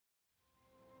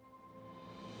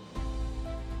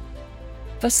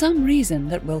For some reason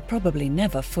that we'll probably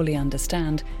never fully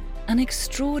understand, an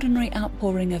extraordinary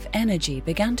outpouring of energy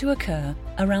began to occur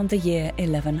around the year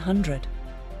 1100.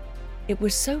 It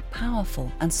was so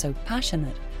powerful and so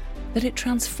passionate that it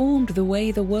transformed the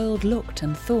way the world looked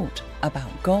and thought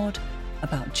about God,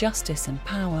 about justice and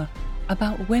power,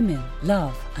 about women,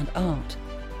 love and art.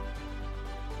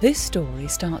 This story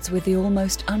starts with the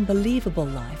almost unbelievable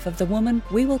life of the woman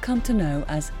we will come to know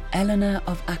as Eleanor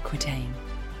of Aquitaine.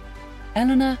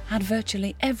 Eleanor had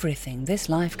virtually everything this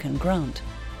life can grant: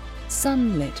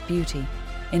 sunlit beauty,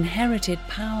 inherited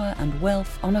power and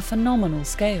wealth on a phenomenal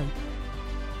scale,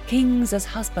 kings as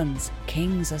husbands,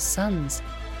 kings as sons.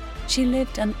 She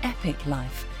lived an epic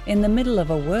life in the middle of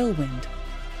a whirlwind,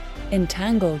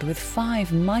 entangled with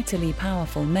 5 mightily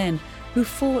powerful men who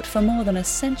fought for more than a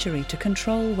century to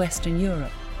control Western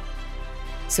Europe.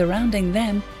 Surrounding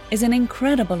them is an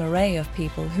incredible array of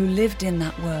people who lived in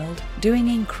that world, doing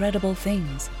incredible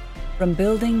things, from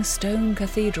building stone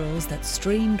cathedrals that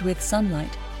streamed with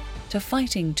sunlight, to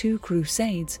fighting 2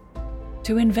 crusades,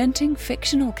 to inventing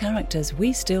fictional characters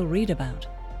we still read about.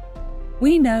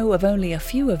 We know of only a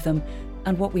few of them,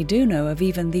 and what we do know of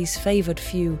even these favoured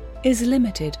few is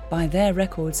limited by their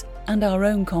records and our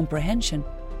own comprehension.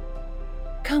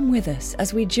 Come with us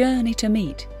as we journey to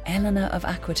meet Eleanor of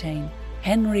Aquitaine,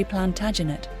 Henry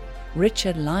Plantagenet,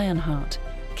 Richard Lionheart,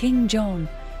 King John,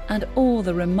 and all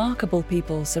the remarkable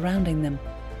people surrounding them.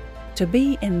 To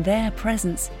be in their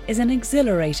presence is an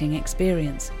exhilarating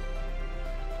experience.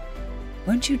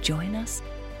 Won't you join us?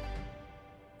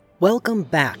 Welcome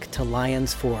back to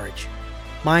Lion's Forge.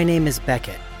 My name is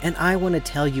Beckett, and I want to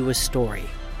tell you a story.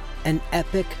 An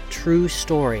epic, true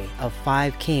story of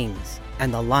 5 kings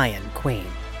and the Lion Queen.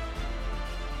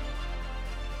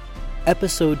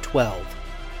 Episode 12.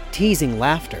 Teasing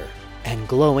Laughter and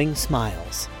Glowing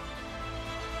Smiles.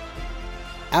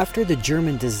 After the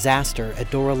German disaster at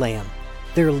Dorylaeum,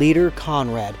 their leader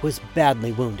Conrad was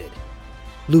badly wounded.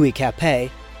 Louis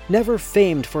Capet, never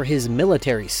famed for his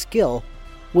military skill,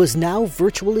 was now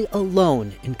virtually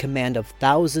alone in command of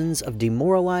thousands of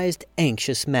demoralized,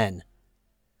 anxious men.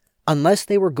 Unless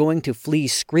they were going to flee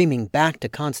screaming back to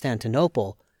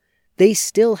Constantinople, they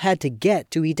still had to get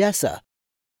to Edessa,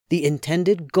 the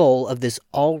intended goal of this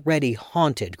already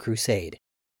haunted crusade.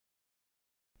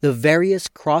 The various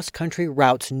cross-country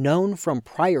routes known from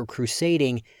prior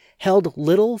crusading held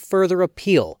little further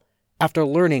appeal after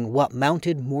learning what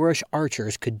mounted Moorish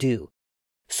archers could do,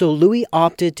 so Louis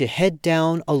opted to head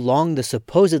down along the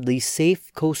supposedly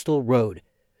safe coastal road,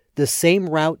 the same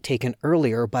route taken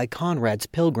earlier by Conrad's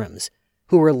pilgrims,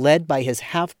 who were led by his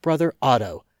half-brother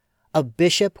Otto, a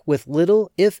bishop with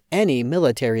little, if any,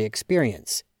 military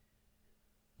experience.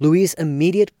 Louis's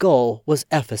immediate goal was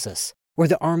Ephesus, where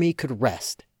the army could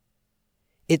rest.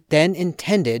 It then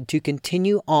intended to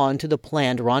continue on to the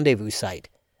planned rendezvous site,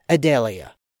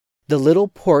 Adalia, the little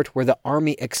port where the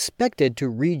army expected to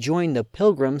rejoin the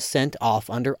pilgrims sent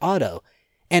off under Otto,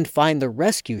 and find the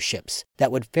rescue ships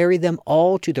that would ferry them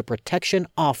all to the protection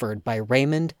offered by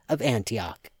Raymond of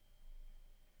Antioch.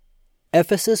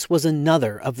 Ephesus was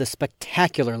another of the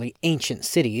spectacularly ancient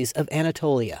cities of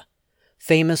Anatolia,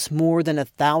 famous more than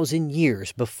 1,000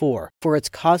 years before for its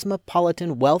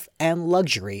cosmopolitan wealth and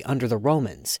luxury under the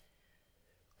Romans.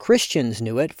 Christians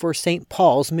knew it for St.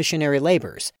 Paul's missionary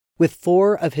labors, with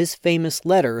 4 of his famous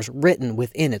letters written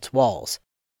within its walls.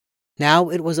 Now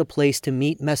it was a place to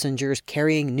meet messengers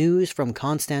carrying news from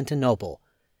Constantinople,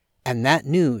 and that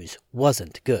news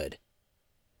wasn't good.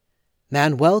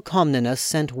 Manuel Comnenus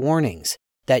sent warnings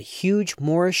that huge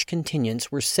Moorish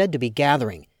contingents were said to be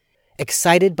gathering,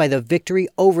 excited by the victory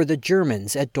over the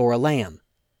Germans at Dorylaeum.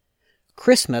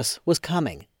 Christmas was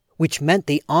coming, which meant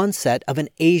the onset of an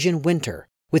Asian winter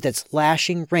with its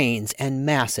lashing rains and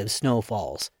massive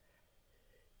snowfalls.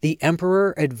 The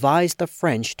emperor advised the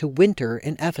French to winter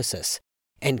in Ephesus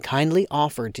and kindly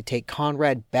offered to take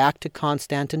Conrad back to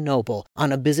Constantinople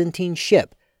on a Byzantine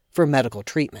ship for medical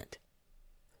treatment.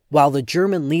 While the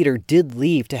German leader did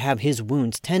leave to have his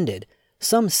wounds tended,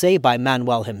 some say by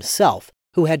Manuel himself,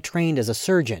 who had trained as a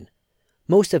surgeon,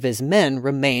 most of his men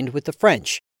remained with the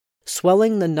French,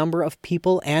 swelling the number of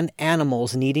people and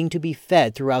animals needing to be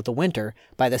fed throughout the winter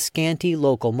by the scanty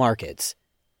local markets.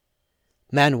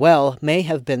 Manuel may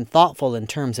have been thoughtful in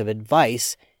terms of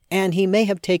advice, and he may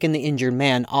have taken the injured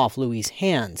man off Louis's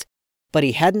hands, but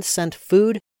he hadn't sent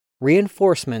food,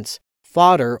 reinforcements,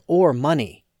 fodder, or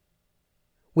money.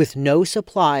 With no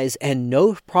supplies and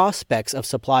no prospects of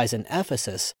supplies in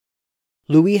Ephesus,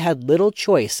 Louis had little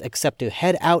choice except to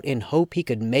head out in hope he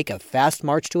could make a fast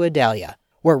march to Adalia,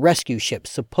 where rescue ships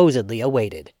supposedly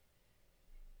awaited.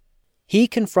 he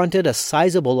confronted a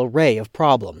sizable array of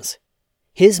problems.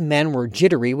 His men were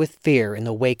jittery with fear in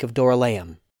the wake of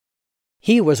Dorylaeum.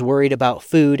 He was worried about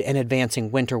food and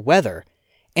advancing winter weather,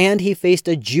 and he faced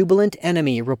a jubilant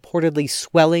enemy reportedly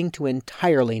swelling to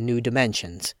entirely new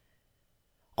dimensions.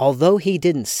 Although he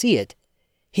didn't see it,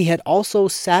 he had also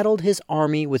saddled his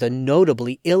army with a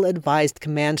notably ill-advised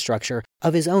command structure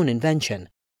of his own invention.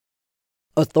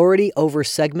 Authority over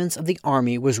segments of the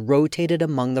army was rotated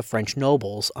among the French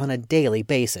nobles on a daily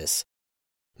basis.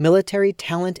 Military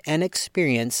talent and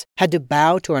experience had to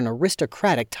bow to an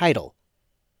aristocratic title.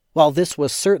 While this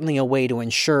was certainly a way to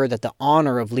ensure that the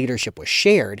honor of leadership was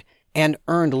shared and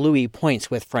earned Louis points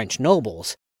with French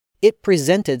nobles, it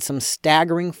presented some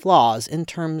staggering flaws in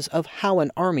terms of how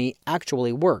an army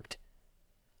actually worked.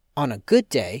 On a good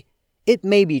day, it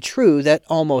may be true that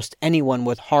almost anyone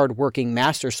with hard-working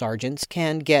master sergeants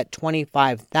can get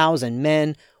 25,000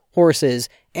 men, horses,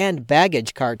 and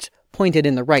baggage carts pointed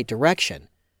in the right direction.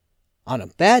 On a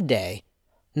bad day,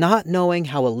 not knowing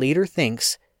how a leader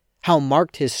thinks, how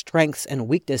marked his strengths and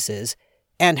weaknesses,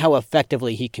 and how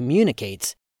effectively he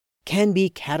communicates, can be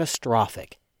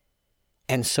catastrophic.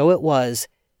 And so it was,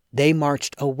 they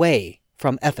marched away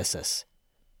from Ephesus.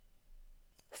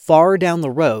 Far down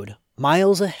the road,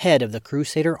 miles ahead of the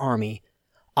Crusader army,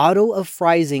 Otto of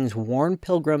Freising's worn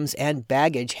pilgrims and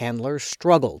baggage handlers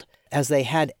struggled, as they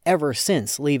had ever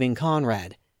since leaving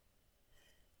Conrad.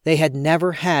 They had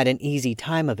never had an easy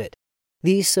time of it,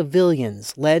 these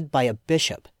civilians led by a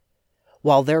bishop.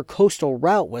 While their coastal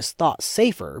route was thought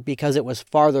safer because it was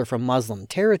farther from Muslim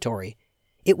territory,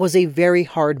 it was a very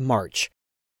hard march,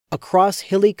 across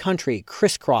hilly country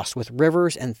crisscrossed with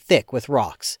rivers and thick with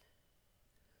rocks.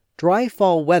 Dry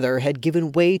fall weather had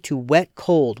given way to wet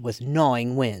cold with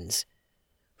gnawing winds.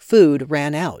 Food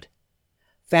ran out.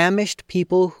 Famished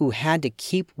people who had to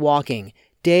keep walking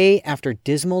day after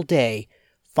dismal day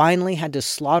finally had to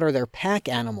slaughter their pack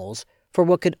animals for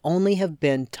what could only have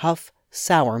been tough,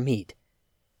 sour meat.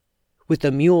 With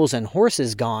the mules and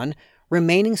horses gone,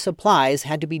 remaining supplies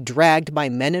had to be dragged by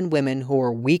men and women who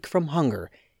were weak from hunger,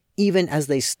 even as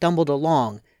they stumbled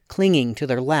along, clinging to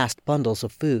their last bundles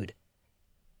of food.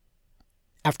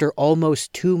 After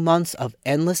almost 2 months of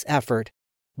endless effort,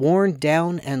 worn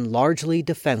down and largely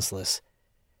defenseless,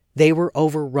 they were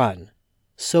overrun,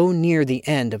 so near the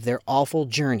end of their awful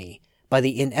journey, by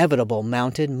the inevitable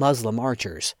mounted Muslim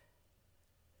archers.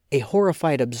 A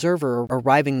horrified observer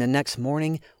arriving the next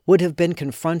morning would have been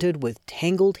confronted with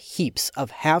tangled heaps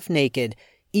of half-naked,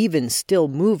 even still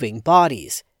moving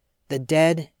bodies, the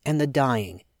dead and the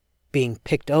dying, being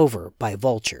picked over by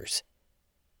vultures.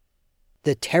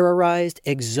 The terrorized,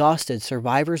 exhausted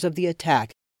survivors of the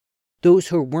attack, those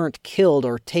who weren't killed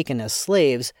or taken as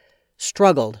slaves,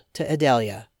 struggled to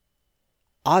Adelia.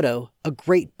 Otto, a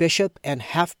great bishop and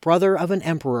half-brother of an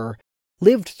emperor,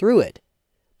 lived through it,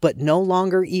 but no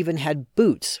longer even had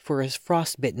boots for his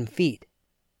frostbitten feet.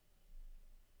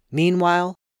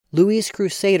 Meanwhile, Louis's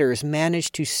crusaders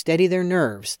managed to steady their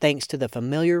nerves thanks to the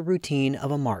familiar routine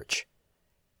of a march.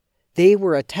 They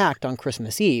were attacked on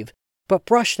Christmas Eve, but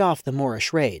brushed off the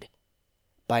Moorish raid.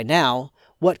 By now,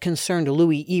 what concerned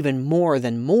Louis even more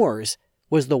than Moors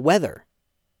was the weather.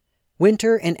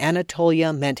 Winter in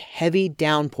Anatolia meant heavy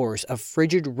downpours of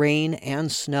frigid rain and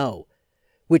snow,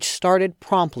 which started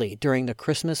promptly during the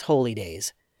Christmas holy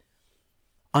days.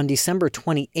 On December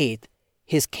 28th,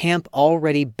 his camp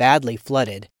already badly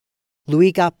flooded,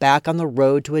 Louis got back on the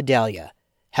road to Adelia,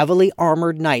 heavily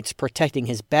armored knights protecting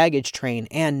his baggage train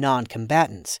and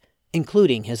non-combatants,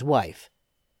 including his wife.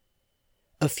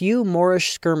 A few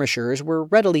Moorish skirmishers were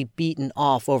readily beaten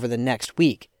off over the next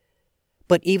week,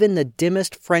 but even the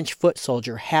dimmest French foot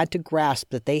soldier had to grasp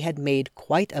that they had made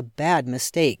quite a bad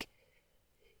mistake.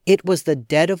 It was the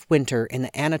dead of winter in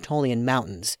the Anatolian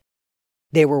mountains.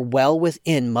 They were well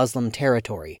within Muslim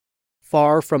territory,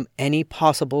 far from any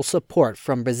possible support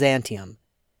from Byzantium,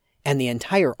 and the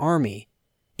entire army,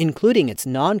 including its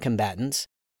non-combatants,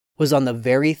 was on the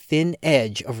very thin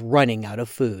edge of running out of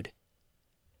food.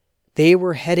 They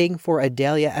were heading for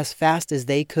Adelia as fast as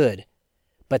they could,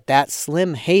 but that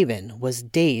slim haven was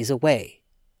days away.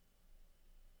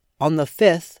 On the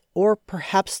 5th, or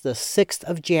perhaps the 6th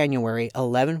of January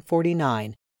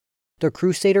 1149, the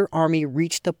Crusader army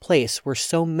reached the place where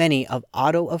so many of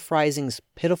Otto of Freising's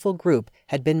pitiful group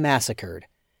had been massacred.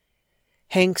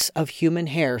 Hanks of human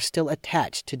hair still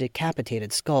attached to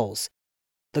decapitated skulls,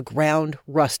 the ground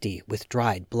rusty with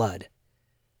dried blood.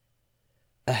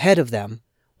 Ahead of them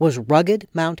was rugged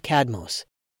Mount Cadmos,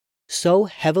 so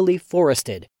heavily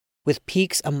forested, with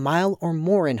peaks a mile or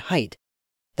more in height,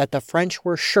 that the French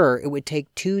were sure it would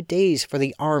take 2 days for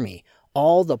the army,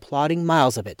 all the plodding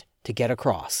miles of it, to get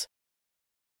across.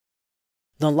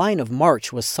 The line of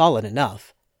march was solid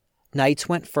enough. Knights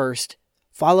went first,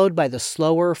 followed by the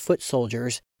slower foot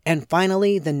soldiers, and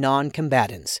finally the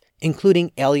non-combatants,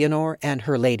 including Eleanor and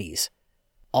her ladies.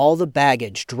 All the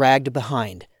baggage dragged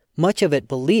behind, much of it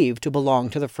believed to belong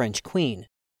to the French queen.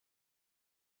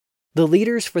 The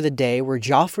leaders for the day were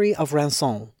Geoffrey of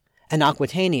Rançon, an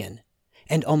Aquitanian,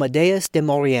 and Amadeus de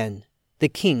Maurienne, the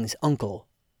king's uncle.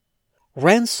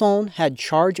 Rançon had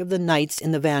charge of the knights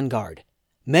in the vanguard,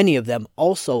 many of them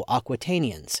also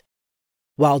Aquitanians,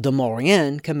 while de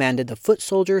Maurienne commanded the foot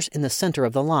soldiers in the center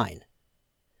of the line.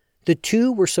 The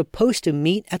two were supposed to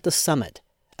meet at the summit,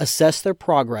 assess their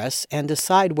progress, and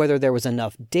decide whether there was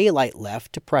enough daylight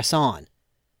left to press on.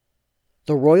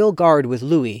 The royal guard with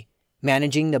Louis,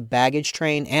 managing the baggage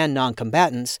train and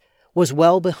non-combatants, was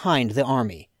well behind the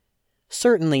army.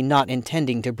 Certainly not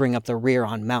intending to bring up the rear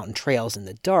on mountain trails in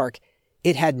the dark,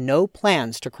 it had no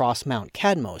plans to cross Mount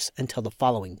Cadmos until the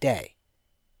following day.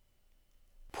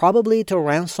 Probably to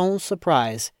Rançon's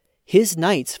surprise, his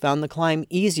knights found the climb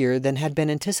easier than had been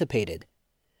anticipated.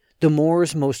 The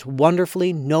moors most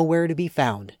wonderfully nowhere to be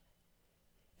found.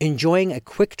 Enjoying a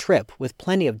quick trip with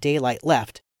plenty of daylight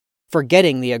left,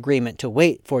 forgetting the agreement to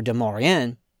wait for de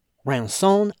Maurienne,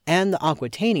 Rançon and the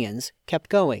Aquitanians kept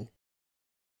going.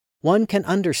 One can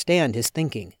understand his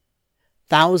thinking.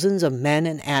 Thousands of men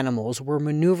and animals were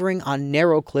maneuvering on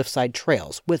narrow cliffside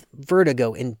trails with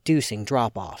vertigo-inducing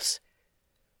drop-offs.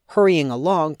 Hurrying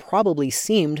along probably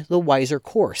seemed the wiser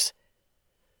course.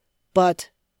 But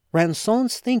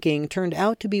Rançon's thinking turned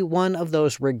out to be one of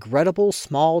those regrettable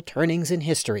small turnings in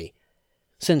history,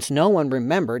 since no one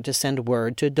remembered to send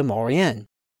word to de Maurienne,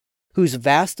 whose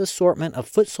vast assortment of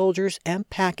foot soldiers and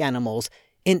pack animals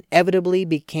inevitably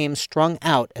became strung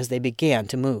out as they began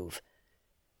to move.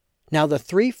 Now the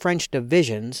three French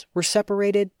divisions were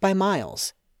separated by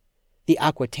miles. The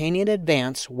Aquitanian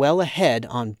advance well ahead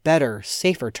on better,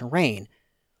 safer terrain,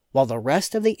 while the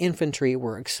rest of the infantry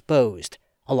were exposed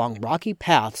along rocky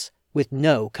paths with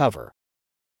no cover.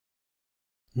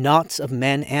 Knots of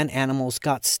men and animals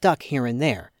got stuck here and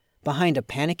there, behind a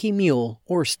panicky mule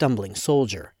or stumbling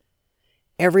soldier.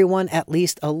 Everyone at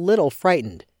least a little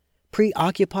frightened,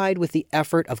 preoccupied with the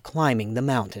effort of climbing the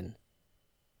mountain.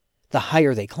 The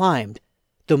higher they climbed,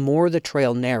 the more the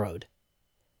trail narrowed.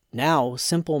 Now,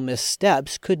 simple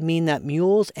missteps could mean that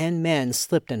mules and men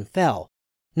slipped and fell,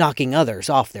 knocking others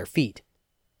off their feet.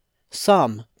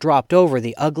 Some dropped over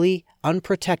the ugly,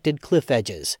 unprotected cliff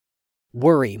edges,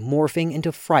 worry morphing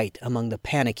into fright among the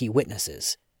panicky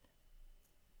witnesses.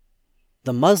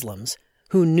 The Muslims,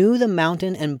 who knew the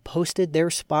mountain and posted their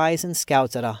spies and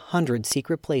scouts at 100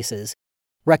 secret places,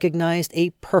 recognized a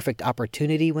perfect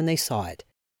opportunity when they saw it.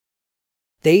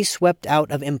 They swept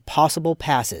out of impossible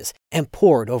passes and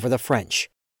poured over the French.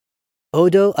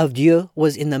 Odo of Dieu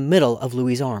was in the middle of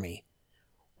Louis's army.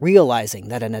 Realizing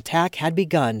that an attack had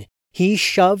begun, he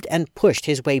shoved and pushed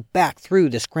his way back through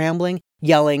the scrambling,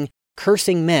 yelling,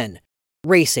 cursing men,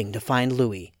 racing to find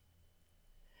Louis.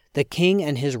 The king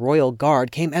and his royal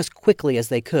guard came as quickly as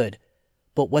they could,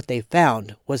 but what they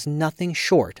found was nothing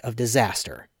short of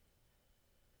disaster.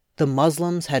 The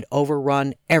Muslims had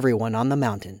overrun everyone on the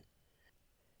mountain.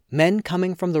 Men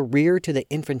coming from the rear to the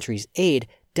infantry's aid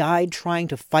died trying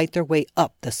to fight their way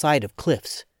up the side of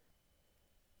cliffs.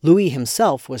 Louis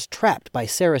himself was trapped by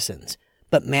Saracens,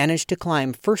 but managed to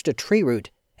climb first a tree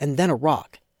root and then a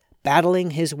rock,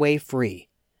 battling his way free,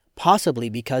 possibly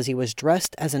because he was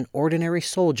dressed as an ordinary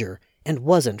soldier and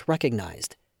wasn't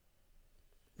recognized.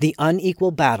 The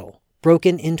unequal battle,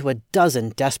 broken into a dozen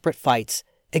desperate fights,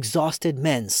 exhausted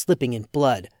men slipping in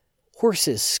blood,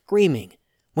 horses screaming,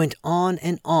 went on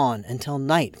and on until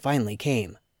night finally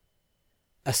came.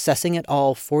 Assessing it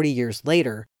all 40 years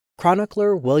later,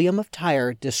 chronicler William of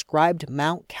Tyre described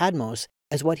Mount Cadmos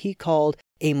as what he called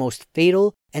a most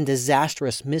fatal and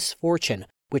disastrous misfortune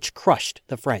which crushed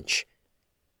the French.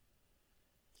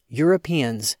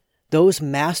 Europeans, those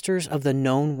masters of the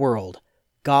known world,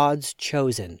 God's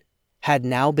chosen, had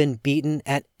now been beaten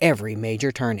at every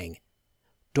major turning.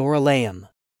 Dorylaeum,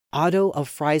 Otto of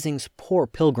Freising's poor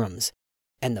pilgrims,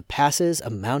 and the passes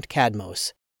of Mount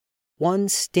Cadmos, one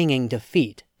stinging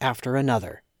defeat after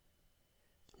another.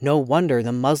 No wonder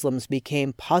the Muslims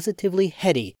became positively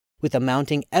heady with the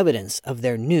mounting evidence of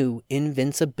their new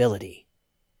invincibility.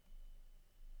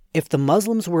 If the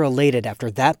Muslims were elated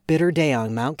after that bitter day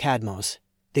on Mount Cadmos,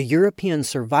 the European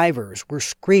survivors were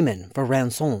screaming for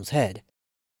Rançon's head.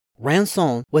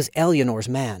 Rançon was Eleanor's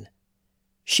man.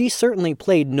 She certainly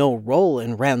played no role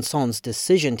in Rançon's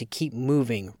decision to keep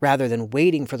moving rather than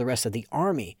waiting for the rest of the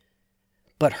army,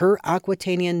 but her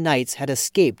Aquitanian knights had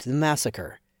escaped the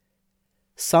massacre.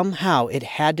 Somehow it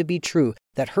had to be true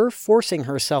that her forcing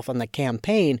herself on the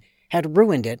campaign had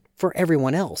ruined it for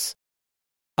everyone else.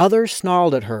 Others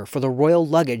snarled at her for the royal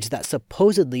luggage that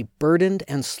supposedly burdened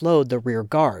and slowed the rear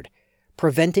guard,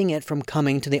 preventing it from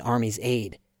coming to the army's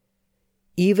aid.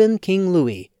 Even King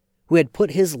Louis, who had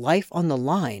put his life on the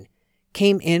line,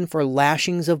 came in for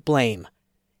lashings of blame.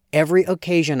 Every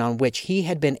occasion on which he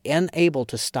had been unable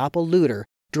to stop a looter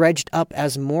dredged up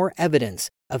as more evidence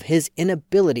of his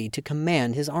inability to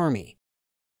command his army.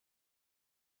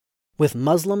 With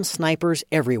Muslim snipers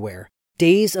everywhere,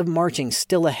 days of marching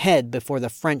still ahead before the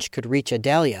French could reach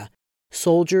Adalia,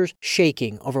 soldiers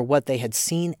shaking over what they had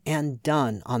seen and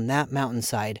done on that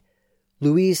mountainside,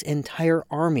 Louis's entire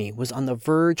army was on the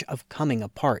verge of coming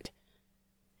apart.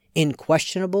 In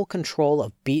questionable control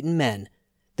of beaten men,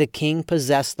 the king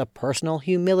possessed the personal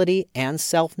humility and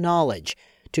self-knowledge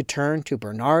to turn to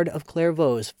Bernard of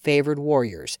Clairvaux's favored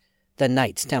warriors, the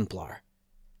Knights Templar.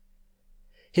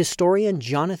 Historian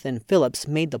Jonathan Phillips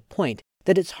made the point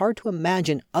that it's hard to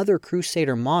imagine other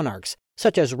Crusader monarchs,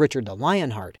 such as Richard the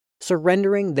Lionheart,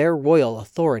 surrendering their royal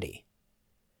authority.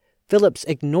 Phillips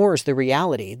ignores the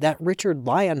reality that Richard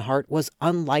Lionheart was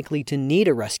unlikely to need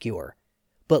a rescuer,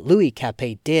 but Louis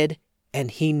Capet did, and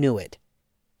he knew it.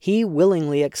 He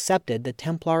willingly accepted the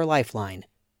Templar lifeline.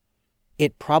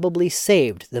 It probably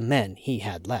saved the men he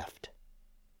had left.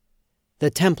 The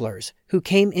Templars, who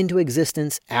came into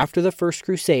existence after the First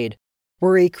Crusade,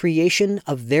 were a creation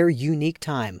of their unique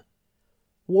time.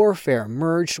 Warfare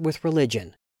merged with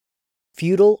religion.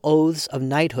 Feudal oaths of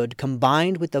knighthood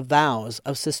combined with the vows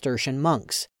of Cistercian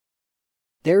monks.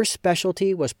 Their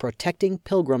specialty was protecting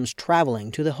pilgrims traveling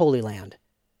to the Holy Land.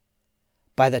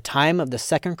 By the time of the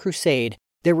Second Crusade,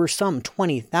 there were some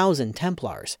 20,000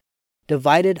 Templars,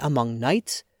 divided among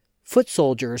knights, foot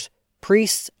soldiers,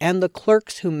 priests, and the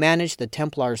clerks who managed the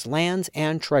Templars' lands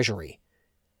and treasury.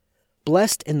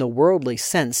 Blessed in the worldly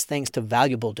sense thanks to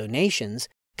valuable donations,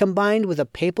 combined with a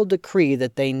papal decree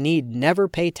that they need never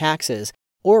pay taxes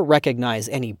or recognize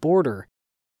any border,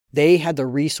 they had the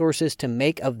resources to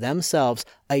make of themselves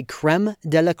a crème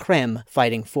de la crème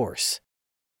fighting force.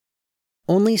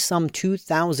 Only some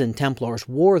 2,000 Templars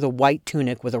wore the white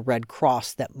tunic with a red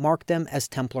cross that marked them as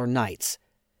Templar Knights,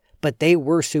 but they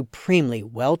were supremely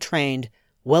well-trained,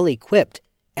 well-equipped,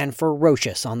 and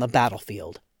ferocious on the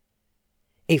battlefield.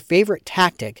 A favorite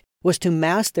tactic was to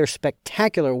mass their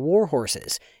spectacular war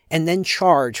horses and then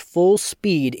charge full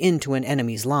speed into an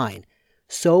enemy's line,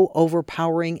 so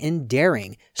overpowering in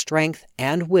daring, strength,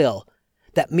 and will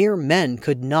that mere men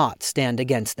could not stand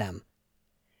against them.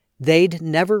 They'd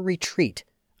never retreat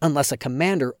unless a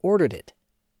commander ordered it.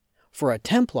 For a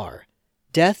Templar,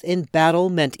 death in battle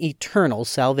meant eternal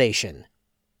salvation.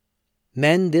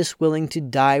 Men this willing to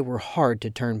die were hard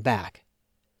to turn back.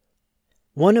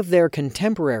 One of their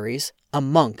contemporaries, a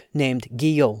monk named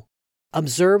Guillot,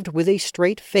 observed with a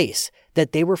straight face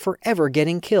that they were forever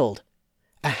getting killed,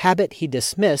 a habit he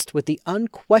dismissed with the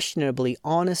unquestionably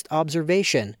honest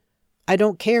observation, "I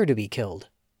don't care to be killed."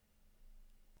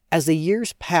 As the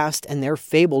years passed and their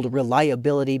fabled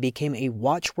reliability became a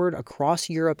watchword across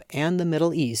Europe and the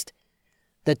Middle East,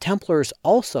 the Templars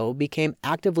also became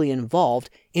actively involved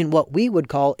in what we would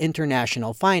call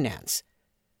international finance.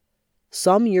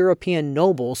 Some European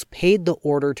nobles paid the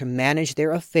order to manage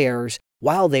their affairs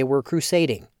while they were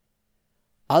crusading.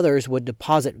 Others would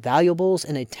deposit valuables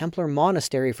in a Templar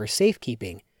monastery for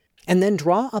safekeeping, and then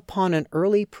draw upon an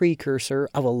early precursor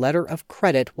of a letter of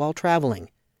credit while traveling,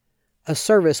 a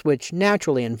service which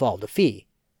naturally involved a fee.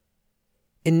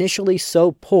 Initially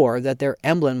so poor that their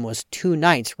emblem was two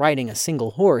knights riding a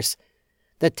single horse,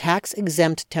 the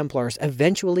tax-exempt Templars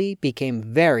eventually became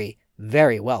very,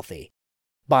 very wealthy,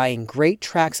 buying great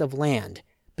tracts of land,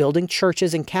 building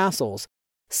churches and castles,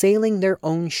 sailing their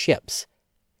own ships,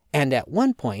 and at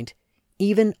one point,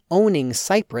 even owning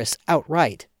Cyprus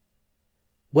outright.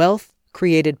 Wealth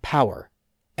created power,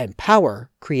 and power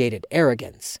created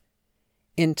arrogance.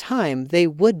 In time, they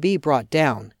would be brought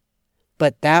down,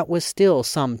 but that was still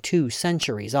some 2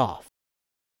 centuries off.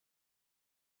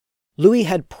 Louis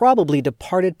had probably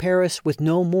departed Paris with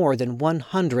no more than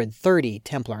 130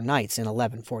 Templar Knights in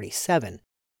 1147,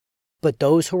 but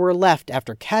those who were left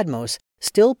after Cadmos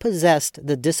still possessed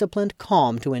the disciplined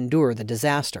calm to endure the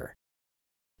disaster.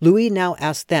 Louis now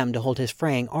asked them to hold his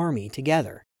fraying army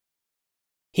together.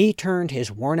 He turned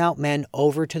his worn-out men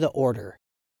over to the order,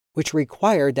 which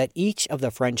required that each of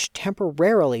the French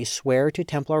temporarily swear to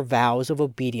Templar vows of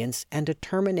obedience and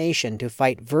determination to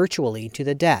fight virtually to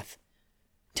the death.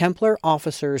 Templar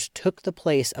officers took the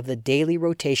place of the daily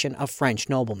rotation of French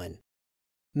noblemen.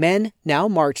 Men now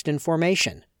marched in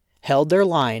formation, held their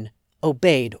line,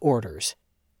 obeyed orders.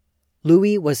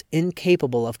 Louis was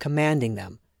incapable of commanding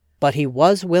them, but he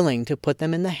was willing to put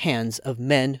them in the hands of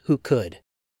men who could.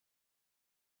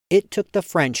 It took the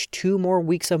French 2 more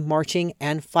weeks of marching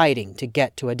and fighting to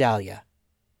get to Adalia.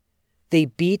 They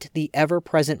beat the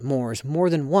ever-present Moors more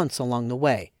than once along the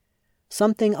way,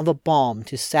 something of a balm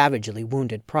to savagely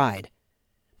wounded pride,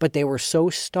 but they were so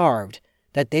starved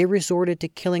that they resorted to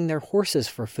killing their horses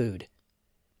for food.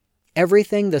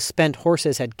 Everything the spent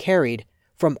horses had carried,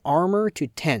 from armor to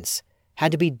tents,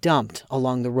 had to be dumped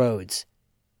along the roads.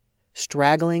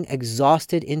 Straggling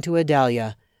exhausted into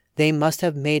Adalia, they must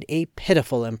have made a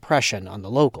pitiful impression on the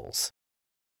locals.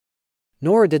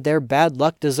 Nor did their bad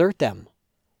luck desert them.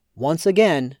 Once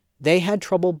again, they had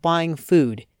trouble buying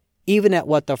food, even at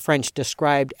what the French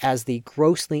described as the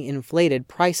grossly inflated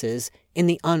prices in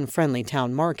the unfriendly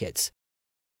town markets.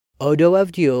 Odo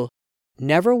of Dieu,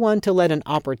 never one to let an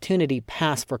opportunity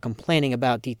pass for complaining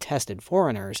about detested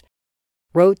foreigners,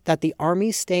 wrote that the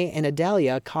army's stay in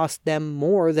Adalia cost them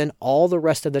more than all the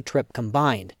rest of the trip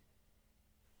combined.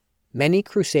 Many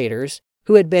crusaders,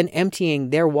 who had been emptying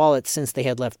their wallets since they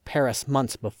had left Paris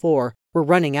months before, were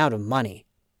running out of money.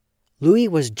 Louis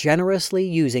was generously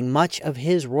using much of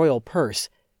his royal purse,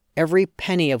 every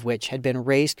penny of which had been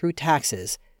raised through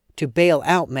taxes, to bail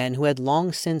out men who had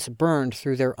long since burned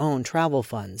through their own travel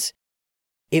funds.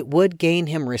 It would gain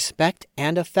him respect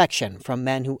and affection from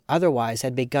men who otherwise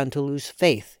had begun to lose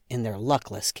faith in their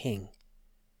luckless king.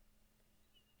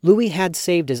 Louis had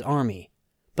saved his army,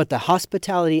 but the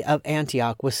hospitality of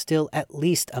Antioch was still at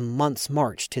least a month's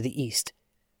march to the east.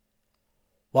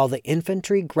 While the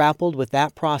infantry grappled with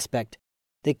that prospect,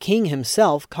 the king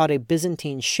himself caught a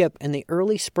Byzantine ship in the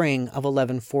early spring of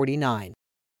 1149.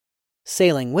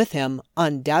 Sailing with him,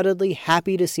 undoubtedly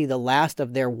happy to see the last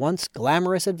of their once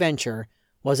glamorous adventure,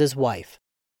 was his wife.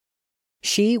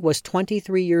 She was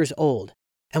 23 years old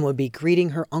and would be greeting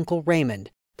her uncle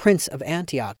Raymond, Prince of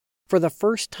Antioch, for the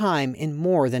first time in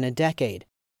more than a decade.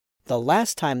 The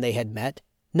last time they had met,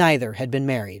 neither had been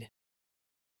married.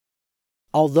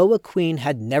 Although a queen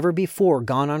had never before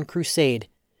gone on crusade,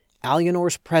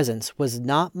 Alianor's presence was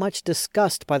not much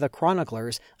discussed by the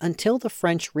chroniclers until the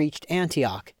French reached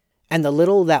Antioch, and the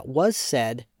little that was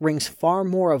said rings far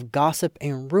more of gossip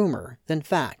and rumor than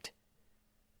fact.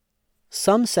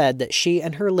 Some said that she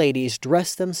and her ladies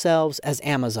dressed themselves as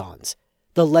Amazons,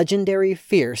 the legendary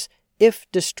fierce, if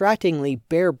distractingly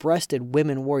bare-breasted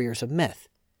women warriors of myth.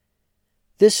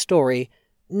 This story,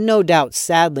 no doubt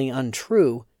sadly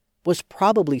untrue, was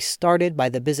probably started by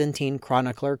the Byzantine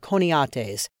chronicler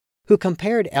Choniates, who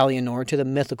compared Alianor to the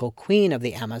mythical queen of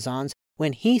the Amazons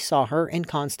when he saw her in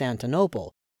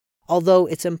Constantinople, although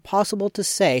it's impossible to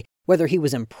say whether he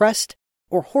was impressed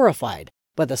or horrified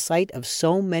by the sight of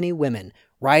so many women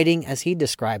riding, as he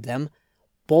described them,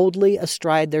 boldly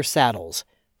astride their saddles,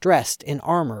 dressed in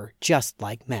armor just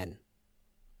like men.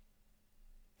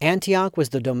 Antioch was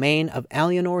the domain of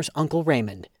Alianor's uncle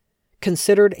Raymond,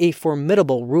 considered a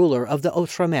formidable ruler of the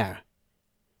Outremer.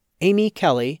 Amy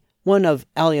Kelly, one of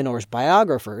Alianor's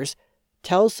biographers,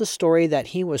 tells the story that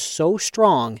he was so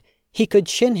strong he could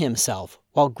chin himself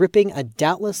while gripping a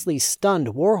doubtlessly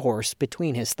stunned warhorse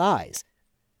between his thighs.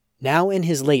 Now in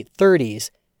his late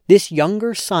 30s, this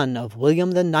younger son of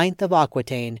William IX of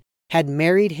Aquitaine had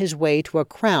married his way to a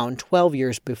crown 12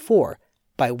 years before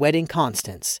by wedding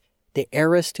Constance, the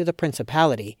heiress to the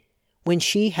principality, when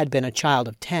she had been a child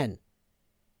of 10.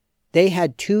 They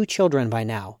had 2 children by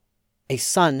now, a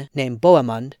son named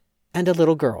Bohemond and a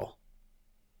little girl.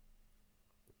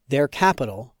 Their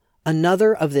capital,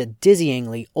 another of the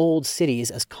dizzyingly old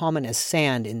cities as common as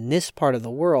sand in this part of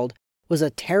the world, was a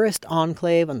terraced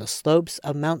enclave on the slopes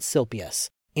of Mount Silpius,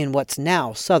 in what's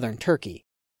now southern Turkey.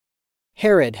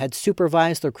 Herod had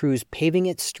supervised the crews paving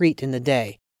its street in the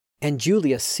day, and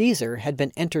Julius Caesar had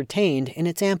been entertained in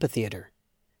its amphitheater.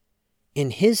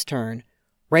 In his turn,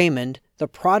 Raymond, the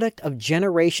product of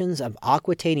generations of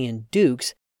Aquitanian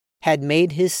dukes, had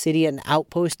made his city an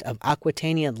outpost of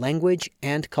Aquitanian language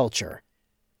and culture.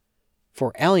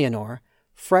 For Alianor,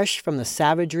 fresh from the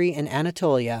savagery in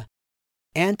Anatolia,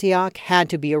 Antioch had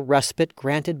to be a respite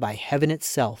granted by heaven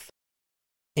itself.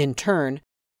 In turn,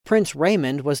 Prince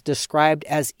Raymond was described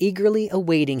as eagerly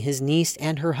awaiting his niece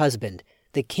and her husband,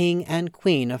 the King and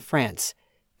Queen of France,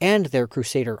 and their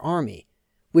Crusader army,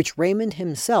 which Raymond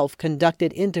himself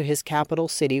conducted into his capital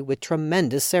city with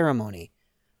tremendous ceremony.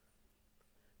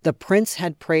 The prince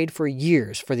had prayed for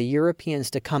years for the Europeans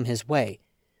to come his way,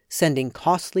 sending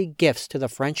costly gifts to the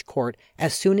French court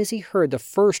as soon as he heard the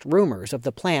first rumors of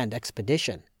the planned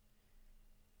expedition.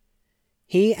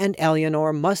 He and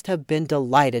Alianor must have been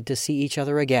delighted to see each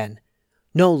other again,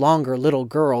 no longer little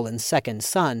girl and second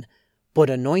son, but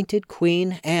anointed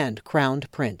queen and crowned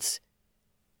prince.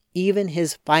 Even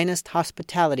his finest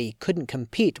hospitality couldn't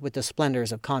compete with the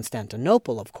splendors of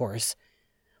Constantinople, of course,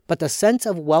 but the sense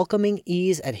of welcoming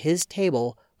ease at his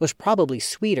table was probably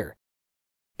sweeter,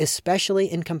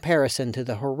 especially in comparison to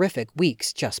the horrific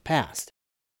weeks just past.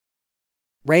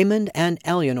 Raymond and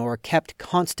Eleanor kept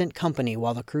constant company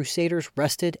while the Crusaders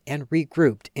rested and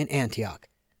regrouped in Antioch.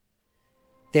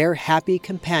 Their happy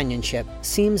companionship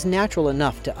seems natural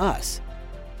enough to us.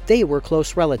 They were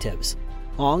close relatives,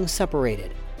 long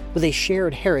separated, with a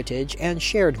shared heritage and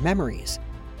shared memories.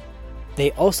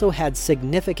 They also had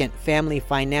significant family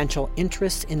financial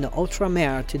interests in the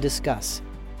Outremer to discuss.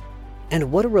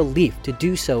 And what a relief to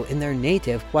do so in their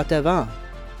native Poitevin.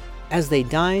 As they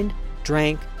dined,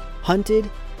 drank, hunted,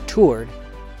 toured,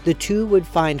 the two would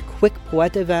find quick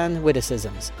Poitevin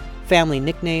witticisms, family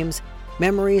nicknames,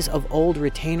 memories of old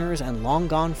retainers and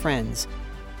long-gone friends,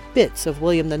 bits of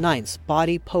William IX's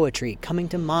bawdy poetry coming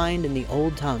to mind in the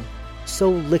old tongue, so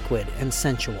liquid and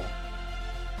sensual.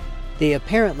 They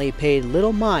apparently paid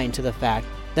little mind to the fact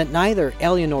that neither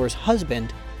Eleanor's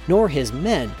husband nor his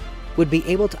men would be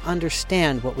able to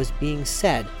understand what was being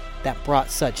said that brought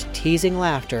such teasing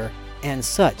laughter and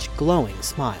such glowing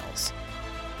smiles.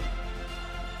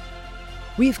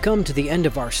 We've come to the end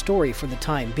of our story for the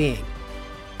time being.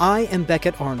 I am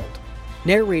Beckett Arnold,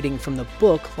 narrating from the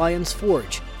book Lion's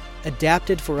Forge,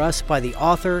 adapted for us by the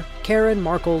author Karen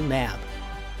Markle Knabb.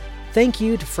 Thank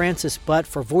you to Francis Butt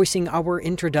for voicing our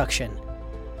introduction.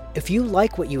 If you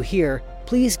like what you hear,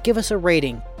 please give us a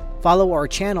rating, follow our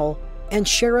channel, and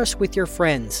share us with your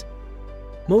friends.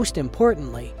 Most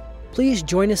importantly, please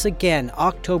join us again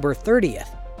October 30th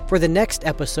for the next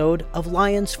episode of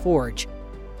Lion's Forge,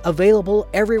 available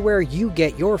everywhere you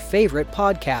get your favorite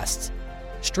podcasts,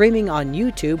 streaming on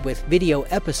YouTube with video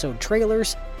episode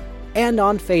trailers, and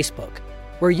on Facebook,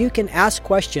 where you can ask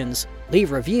questions,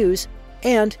 leave reviews,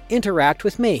 and interact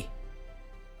with me.